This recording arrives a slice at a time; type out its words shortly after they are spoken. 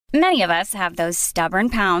Many of us have those stubborn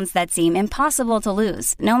pounds that seem impossible to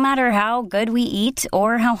lose, no matter how good we eat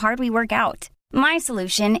or how hard we work out. My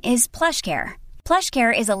solution is PlushCare.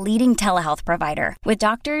 PlushCare is a leading telehealth provider with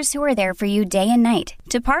doctors who are there for you day and night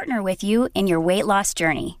to partner with you in your weight loss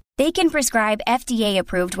journey. They can prescribe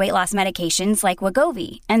FDA-approved weight loss medications like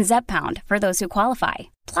Wegovy and Zepbound for those who qualify.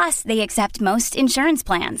 Plus, they accept most insurance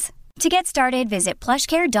plans. To get started, visit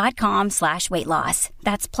plushcare.com/weightloss.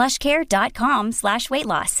 That's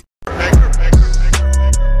plushcare.com/weightloss.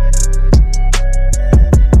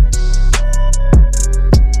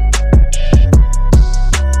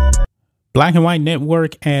 Black and White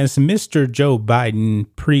Network, as Mr. Joe Biden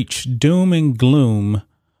preached doom and gloom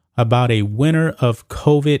about a winner of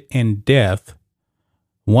COVID and death,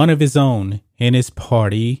 one of his own in his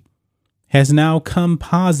party has now come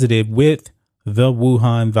positive with the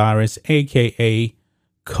Wuhan virus, aka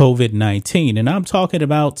COVID-19. And I'm talking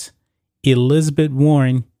about Elizabeth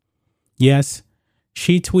Warren. Yes,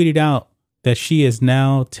 she tweeted out that she is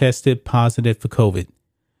now tested positive for COVID.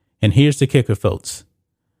 And here's the kicker, folks.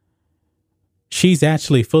 She's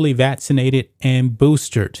actually fully vaccinated and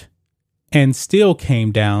boosted and still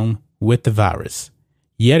came down with the virus.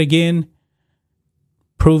 Yet again,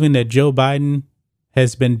 proving that Joe Biden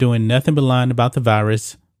has been doing nothing but lying about the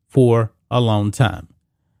virus for a long time.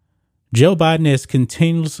 Joe Biden has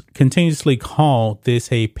continuously called this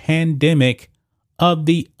a pandemic of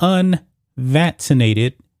the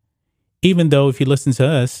unvaccinated, even though if you listen to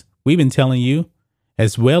us, we've been telling you,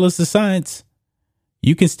 as well as the science,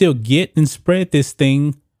 you can still get and spread this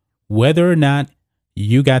thing whether or not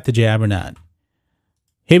you got the jab or not.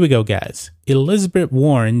 Here we go, guys. Elizabeth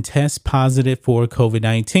Warren tests positive for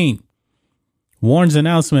COVID-19. Warren's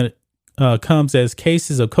announcement comes as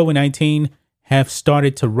cases of COVID-19 have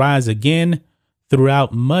started to rise again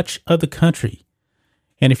throughout much of the country.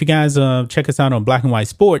 And if you guys check us out on Black and White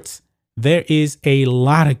Sports, there is a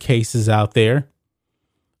lot of cases out there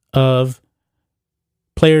of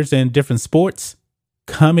players in different sports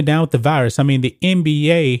coming down with the virus. I mean, the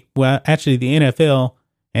NBA, well, actually the NFL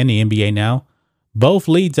and the NBA now, both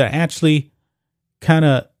leagues are actually kind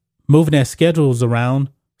of moving their schedules around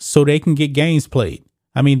so they can get games played.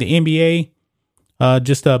 I mean, the NBA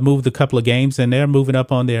just moved a couple of games, and they're moving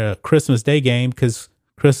up on their Christmas Day game because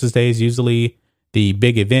Christmas Day is usually the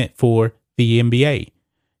big event for the NBA.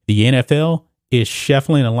 The NFL is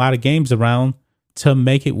shuffling a lot of games around to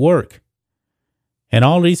make it work. And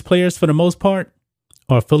all these players, for the most part,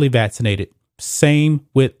 are fully vaccinated. Same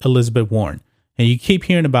with Elizabeth Warren. And you keep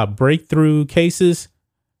hearing about breakthrough cases.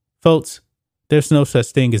 Folks, there's no such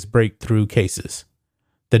thing as breakthrough cases.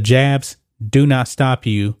 The jabs do not stop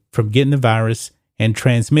you from getting the virus and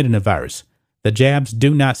transmitting the virus. The jabs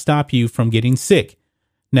do not stop you from getting sick.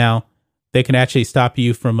 Now, they can actually stop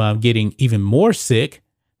you from getting even more sick.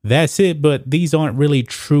 That's it. But these aren't really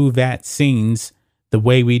true vaccines the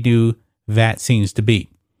way we do vaccines to be.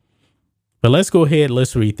 But let's go ahead.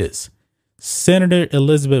 Let's read this. Senator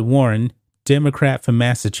Elizabeth Warren, Democrat from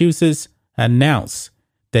Massachusetts, announced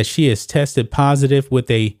that she has tested positive with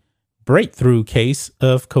a breakthrough case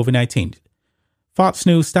of COVID-19. Fox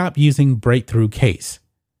News, stop using breakthrough case.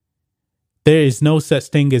 There is no such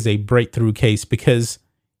thing as a breakthrough case because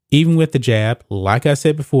even with the jab, like I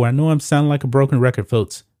said before, I know I'm sounding like a broken record,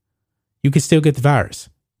 folks. You can still get the virus.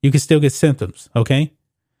 You can still get symptoms, okay?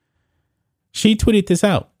 She tweeted this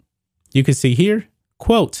out. You can see here,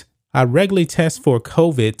 quote, I regularly test for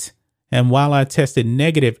COVID, and while I tested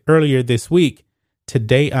negative earlier this week,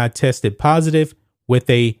 today I tested positive with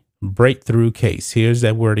a breakthrough case. Here's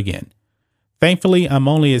that word again. Thankfully, I'm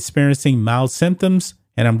only experiencing mild symptoms,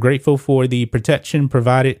 and I'm grateful for the protection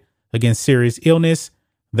provided against serious illness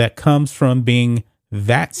that comes from being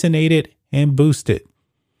vaccinated and boosted.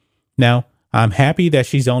 Now, I'm happy that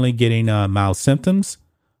she's only getting mild symptoms.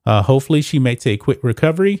 Hopefully, she makes a quick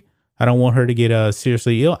recovery. I don't want her to get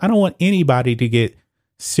seriously ill. I don't want anybody to get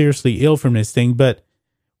seriously ill from this thing, but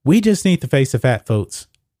we just need to face the fact, folks,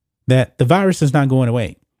 that the virus is not going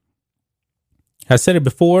away. I said it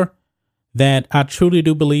before that I truly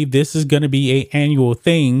do believe this is going to be an annual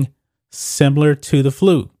thing similar to the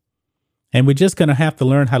flu. And we're just going to have to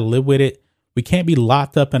learn how to live with it. We can't be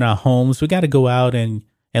locked up in our homes. We got to go out and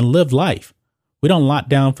live life. We don't lock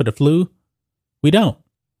down for the flu. We don't.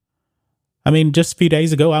 I mean, just a few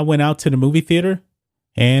days ago, I went out to the movie theater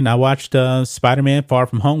and I watched Spider-Man Far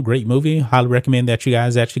From Home. Great movie. Highly recommend that you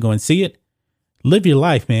guys actually go and see it. Live your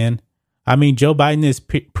life, man. I mean, Joe Biden is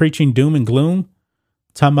preaching doom and gloom,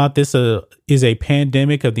 talking about this is a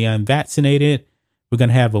pandemic of the unvaccinated. We're going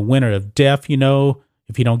to have a winter of death, if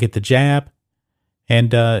you don't get the jab.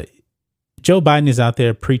 And Joe Biden is out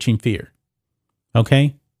there preaching fear.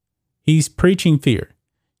 Okay? He's preaching fear.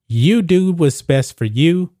 You do what's best for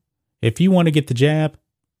you. If you want to get the jab,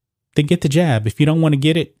 then get the jab. If you don't want to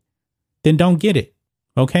get it, then don't get it.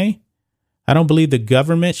 Okay? I don't believe the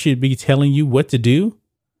government should be telling you what to do,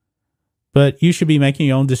 but you should be making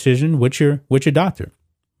your own decision with your doctor.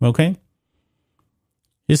 Okay?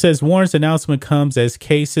 It says Warren's announcement comes as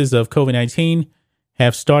cases of COVID-19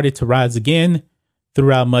 have started to rise again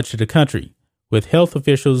throughout much of the country, with health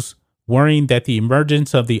officials worrying that the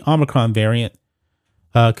emergence of the Omicron variant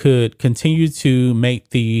could continue to make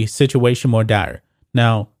the situation more dire.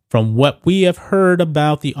 Now, from what we have heard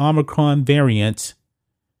about the Omicron variant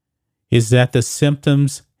is that the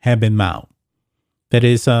symptoms have been mild. That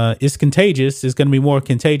is, it's contagious. It's going to be more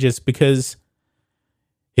contagious because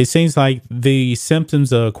it seems like the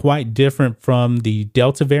symptoms are quite different from the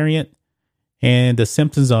Delta variant, and the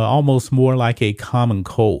symptoms are almost more like a common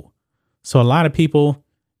cold. So a lot of people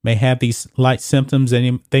may have these light symptoms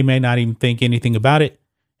and they may not even think anything about it,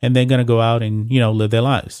 and they're going to go out and, live their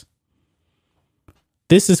lives.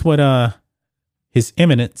 This is what His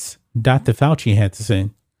Eminence, Dr. Fauci, had to say.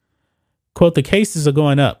 Quote, "The cases are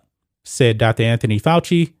going up," said Dr. Anthony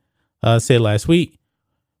Fauci, said last week.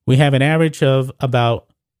 "We have an average of about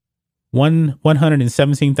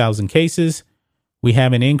 117,000 cases. We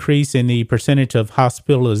have an increase in the percentage of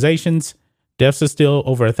hospitalizations. Deaths are still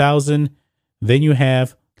over 1,000. Then you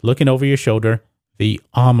have, looking over your shoulder, the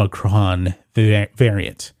Omicron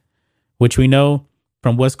variant, which we know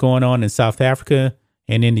from what's going on in South Africa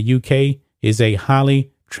and in the UK is a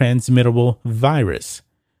highly transmittable virus.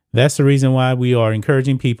 That's the reason why we are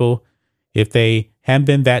encouraging people, if they haven't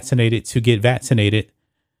been vaccinated, to get vaccinated.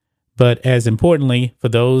 But as importantly, for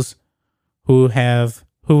those who've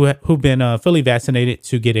been fully vaccinated,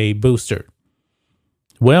 to get a booster."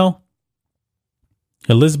 Well,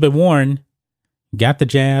 Elizabeth Warren got the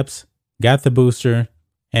jabs, got the booster,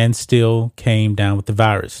 and still came down with the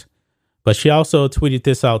virus. But she also tweeted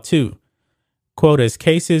this out too. Quote, "As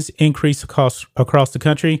cases increase across the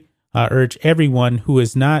country, I urge everyone who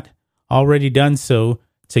has not already done so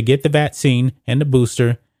to get the vaccine and the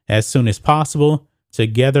booster as soon as possible.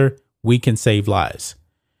 Together, we can save lives."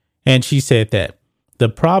 And she said that. The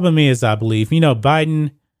problem is, I believe,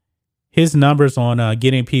 Biden, his numbers on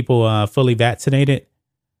getting people fully vaccinated,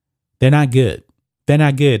 they're not good. They're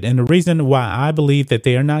not good. And the reason why I believe that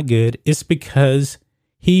they are not good is because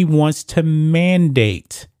he wants to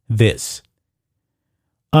mandate this.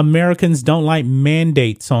 Americans don't like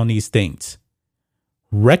mandates on these things.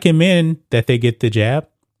 Recommend that they get the jab.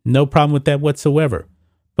 No problem with that whatsoever.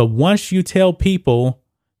 But once you tell people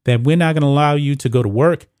that we're not going to allow you to go to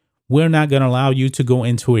work, we're not going to allow you to go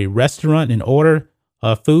into a restaurant and order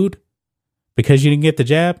food because you didn't get the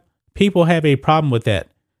jab, people have a problem with that.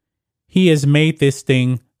 He has made this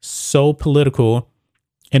thing so political,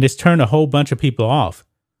 and it's turned a whole bunch of people off.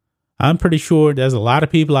 I'm pretty sure there's a lot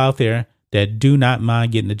of people out there that do not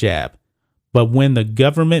mind getting the jab. But when the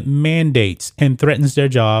government mandates and threatens their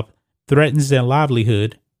job, threatens their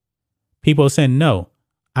livelihood, people are saying, no,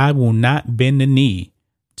 I will not bend the knee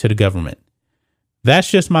to the government.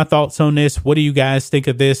 That's just my thoughts on this. What do you guys think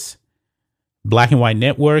of this? Black and White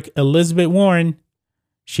Network, Elizabeth Warren,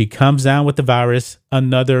 she comes down with the virus,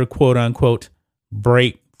 another quote unquote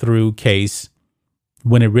breakthrough case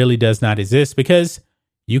when it really does not exist, because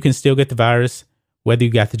you can still get the virus whether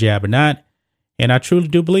you got the jab or not. And I truly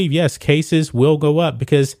do believe, yes, cases will go up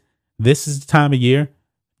because this is the time of year,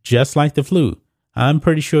 just like the flu. I'm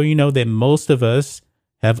pretty sure you know that most of us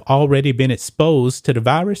have already been exposed to the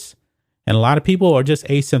virus, and a lot of people are just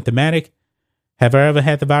asymptomatic. Have I ever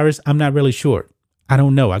had the virus? I'm not really sure. I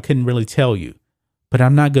don't know. I couldn't really tell you. But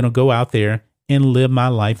I'm not going to go out there and live my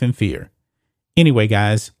life in fear. Anyway,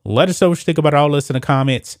 guys, let us know what you think about all this in the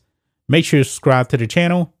comments. Make sure you subscribe to the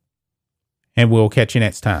channel, and we'll catch you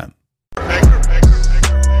next time.